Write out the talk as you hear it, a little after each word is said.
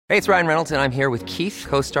Hey, it's Ryan Reynolds, and I'm here with Keith,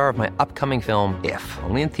 co-star of my upcoming film, If,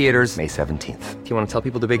 only in theaters May 17th. Do you want to tell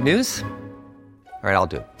people the big news? All right, I'll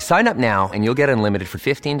do it. Sign up now and you'll get unlimited for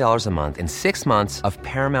 $15 a month and 6 months of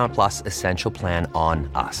Paramount Plus Essential Plan on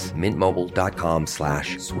us.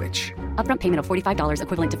 MintMobile.com/switch. Upfront payment of $45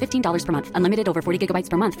 equivalent to $15 per month. Unlimited over 40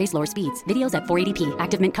 gigabytes per month. Face lower speeds. Videos at 480p.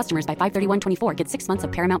 Active Mint customers by 531.24 get 6 months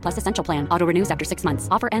of Paramount Plus Essential Plan. Auto renews after 6 months.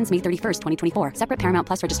 Offer ends May 31st, 2024. Separate Paramount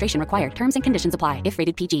Plus registration required. Terms and conditions apply if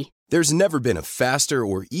rated PG. There's never been a faster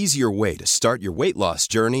or easier way to start your weight loss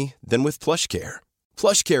journey than with PlushCare.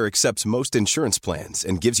 PlushCare accepts most insurance plans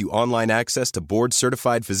and gives you online access to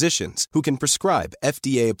board-certified physicians who can prescribe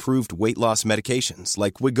FDA-approved weight loss medications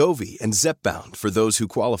like Wegovy and Zepbound for those who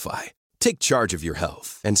qualify. Take charge of your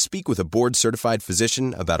health and speak with a board-certified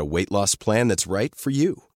physician about a weight loss plan that's right for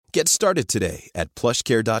you. Get started today at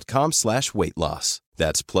plushcare.com/weight loss.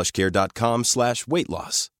 That's plushcare.com/weight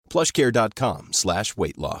loss.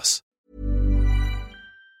 plushcare.com/weight loss.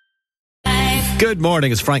 Good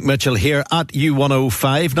morning, it's Frank Mitchell here at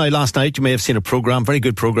U105. Now, last night you may have seen a programme, very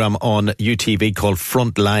good programme on UTV called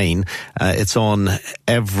Frontline. It's on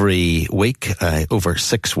every week, over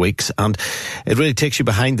 6 weeks, and it really takes you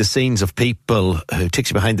behind the scenes of people, takes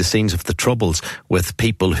you behind the scenes of the troubles with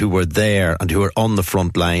people who were there and who were on the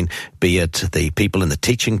front line, be it the people in the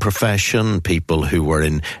teaching profession, people who were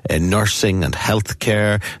in nursing and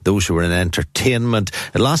healthcare, those who were in entertainment.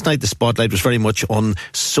 And last night the spotlight was very much on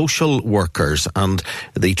social workers and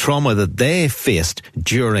the trauma that they faced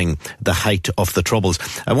during the height of the Troubles.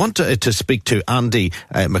 I want to speak to Andy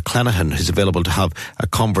McClenaghan, who's available to have a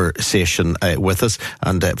conversation with us,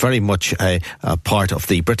 and very much a part of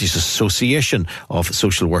the British Association of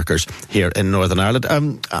Social Workers here in Northern Ireland.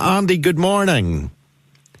 Andy, good morning.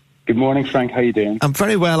 Good morning, Frank. How are you doing? I'm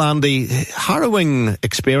very well, Andy. Harrowing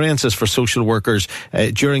experiences for social workers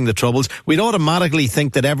during the Troubles. We'd automatically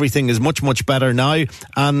think that everything is much, much better now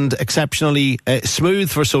and exceptionally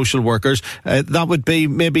smooth for social workers. That would be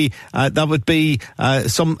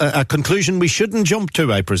a conclusion we shouldn't jump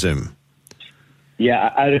to, I presume.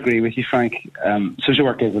 Yeah, I'd agree with you, Frank. Social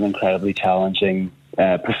work is an incredibly challenging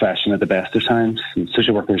profession at the best of times.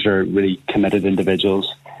 Social workers are really committed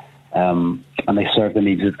individuals. And they serve the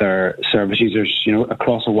needs of their service users,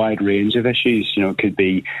 across a wide range of issues. It could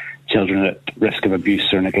be children at risk of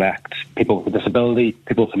abuse or neglect, people with disability,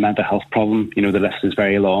 people with a mental health problem. The list is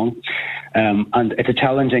very long. And it's a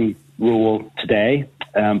challenging role today.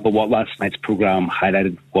 But what last night's programme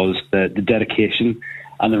highlighted was the dedication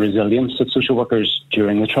and the resilience of social workers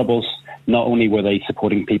during the Troubles. Not only were they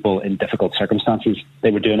supporting people in difficult circumstances,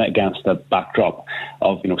 they were doing it against a backdrop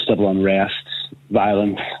of, civil unrest,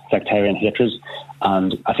 violence, sectarian hatred.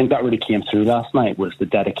 And I think that really came through last night, was the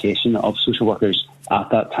dedication of social workers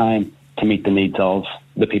at that time to meet the needs of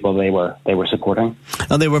the people they were supporting.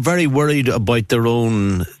 And they were very worried about their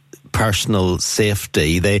own personal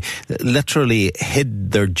safety. They literally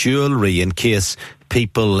hid their jewellery in case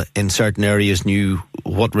people in certain areas knew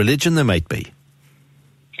what religion they might be.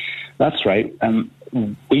 That's right.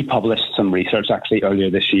 We published some research actually earlier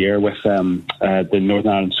this year with the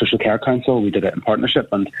Northern Ireland Social Care Council. We did it in partnership,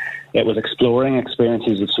 and it was exploring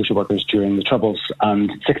experiences of social workers during the Troubles. And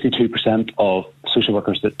 62% of social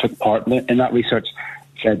workers that took part in that research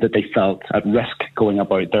said that they felt at risk going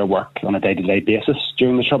about their work on a day-to-day basis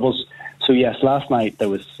during the Troubles. So yes, last night there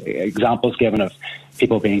was examples given of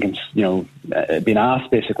people being asked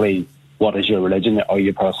basically, what is your religion? Are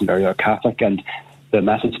you Protestant or are you Catholic? And the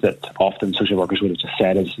message that often social workers would have just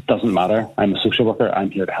said is, it doesn't matter, I'm a social worker, I'm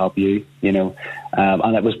here to help you, and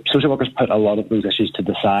it was social workers put a lot of those issues to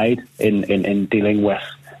the side in dealing with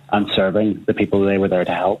and serving the people they were there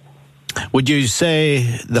to help. Would you say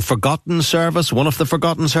the forgotten service, one of the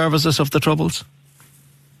forgotten services of the Troubles?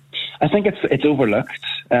 I think it's overlooked.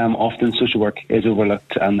 Often social work is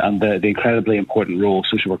overlooked, and the incredibly important role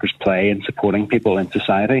social workers play in supporting people in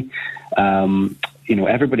society.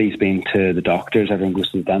 Everybody's been to the doctors, everyone goes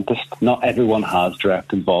to the dentist. Not everyone has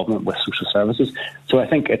direct involvement with social services. So I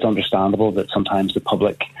think it's understandable that sometimes the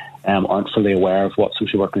public aren't fully aware of what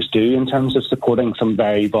social workers do in terms of supporting some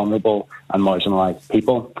very vulnerable and marginalised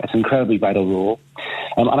people. It's an incredibly vital role.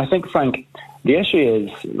 And I think, Frank, the issue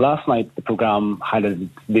is, last night the programme highlighted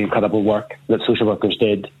the incredible work that social workers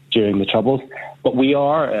did during the Troubles, but we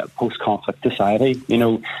are a post-conflict society.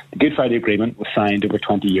 The Good Friday Agreement was signed over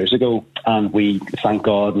 20 years ago, and we, thank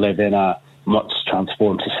God, live in a much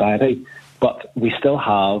transformed society, but we still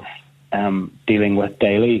have dealing with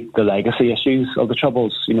daily the legacy issues of the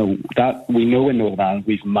Troubles. That we know in Northern Ireland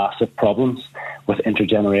we've massive problems with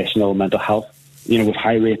intergenerational mental health, with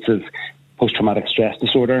high rates of post-traumatic stress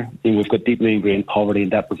disorder. We've got deeply ingrained poverty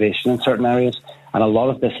and deprivation in certain areas, And a lot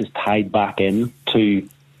of this is tied back in to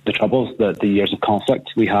the troubles, the years of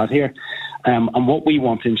conflict we had here. And what we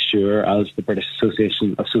want to ensure as the British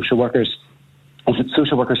Association of Social Workers is that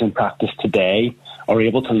social workers in practice today are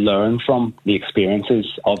able to learn from the experiences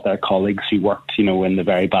of their colleagues who worked, in the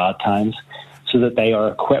very bad times, so that they are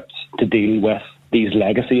equipped to deal with these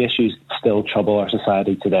legacy issues that still trouble our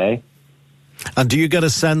society today. And do you get a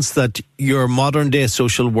sense that your modern day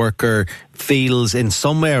social worker feels in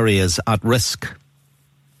some areas at risk?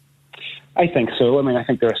 I think so. I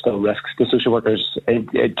think there are still risks to social workers.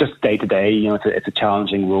 Just day to day, it's a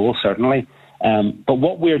challenging role, certainly. But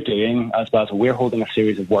what we're doing as well, we're holding a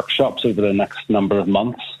series of workshops over the next number of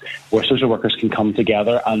months where social workers can come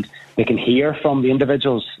together and they can hear from the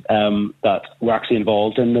individuals that were actually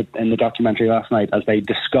involved in the documentary last night as they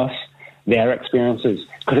discuss their experiences.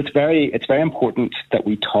 Because it's very important that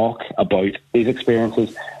we talk about these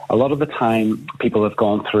experiences. A lot of the time, people have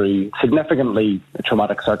gone through significantly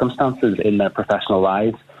traumatic circumstances in their professional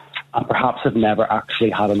lives and perhaps have never actually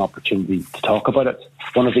had an opportunity to talk about it.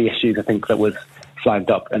 One of the issues I think that was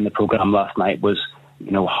flagged up in the programme last night was,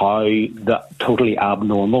 how the totally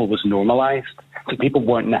abnormal was normalised. So people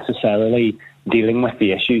weren't necessarily dealing with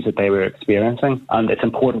the issues that they were experiencing. And it's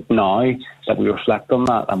important now that we reflect on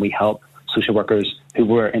that and we help social workers who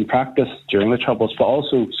were in practice during the Troubles, but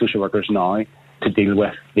also social workers now to deal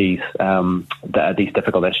with these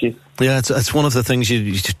difficult issues. Yeah, it's one of the things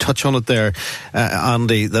you touch on it there,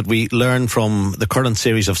 Andy, that we learn from the current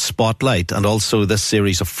series of Spotlight and also this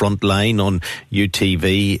series of Frontline on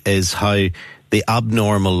UTV is how the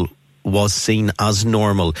abnormal was seen as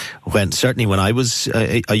normal when I was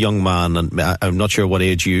a young man, and I'm not sure what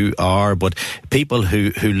age you are, but people who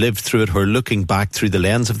lived through it, who are looking back through the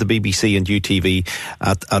lens of the BBC and UTV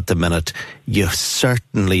at the minute, you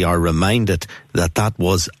certainly are reminded that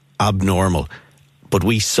was abnormal, but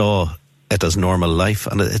we saw it as normal life,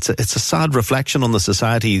 and it's a sad reflection on the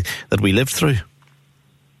society that we lived through.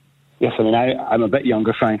 Yes, I'm a bit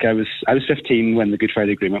younger, Frank. I was 15 when the Good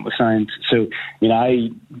Friday Agreement was signed. So,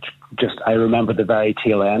 I remember the very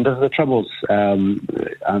tail end of the Troubles.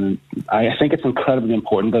 And I think it's incredibly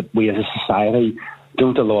important that we as a society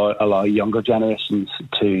don't allow younger generations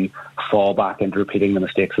to fall back into repeating the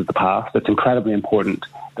mistakes of the past. It's incredibly important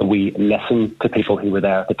that we listen to people who were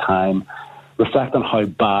there at the time, reflect on how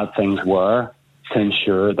bad things were to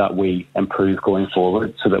ensure that we improve going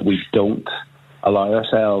forward so that we don't allow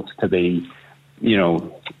ourselves to be,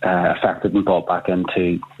 affected and brought back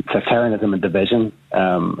into sectarianism and division.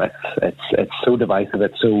 It's so divisive,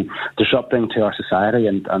 it's so disrupting to our society,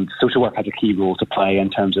 and social work has a key role to play in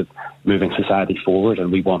terms of moving society forward,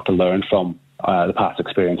 and we want to learn from the past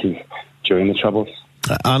experiences during the Troubles.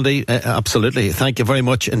 Andy, absolutely. Thank you very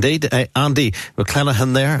much indeed. Andy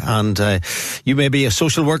McClenaghan there, and you may be a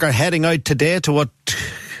social worker heading out today to what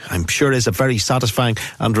I'm sure is a very satisfying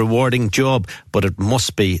and rewarding job, but it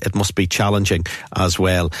must be challenging as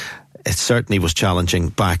well. It certainly was challenging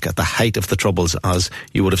back at the height of the Troubles, as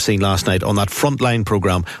you would have seen last night on that Frontline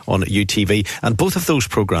programme on UTV. And both of those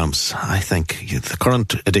programmes, I think, the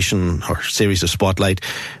current edition or series of Spotlight,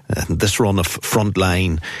 this run of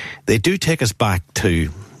Frontline, they do take us back to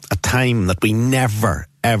a time that we never,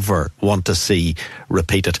 ever want to see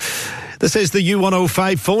repeated. This is the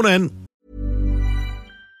U105 phone-in.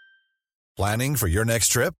 Planning for your next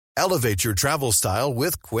trip? Elevate your travel style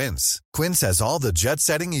with Quince. Quince has all the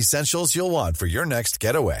jet-setting essentials you'll want for your next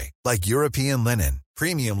getaway, like European linen,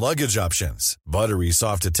 premium luggage options, buttery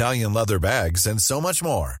soft Italian leather bags, and so much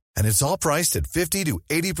more. And it's all priced at 50 to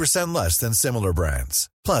 80% less than similar brands.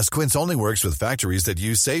 Plus, Quince only works with factories that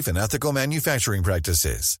use safe and ethical manufacturing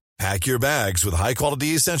practices. Pack your bags with high-quality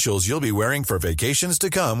essentials you'll be wearing for vacations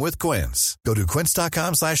to come with Quince. Go to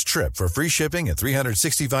quince.com/trip for free shipping and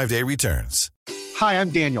 365-day returns. Hi,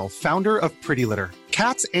 I'm Daniel, founder of Pretty Litter.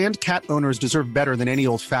 Cats and cat owners deserve better than any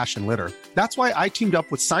old-fashioned litter. That's why I teamed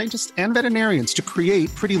up with scientists and veterinarians to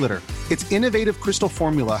create Pretty Litter. Its innovative crystal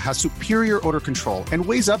formula has superior odor control and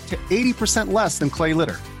weighs up to 80% less than clay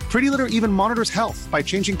litter. Pretty Litter even monitors health by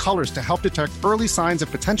changing colors to help detect early signs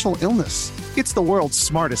of potential illness. It's the world's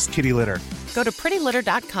smartest kitty litter. Go to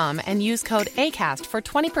prettylitter.com and use code ACAST for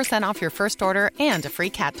 20% off your first order and a free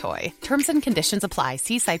cat toy. Terms and conditions apply.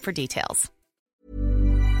 See site for details.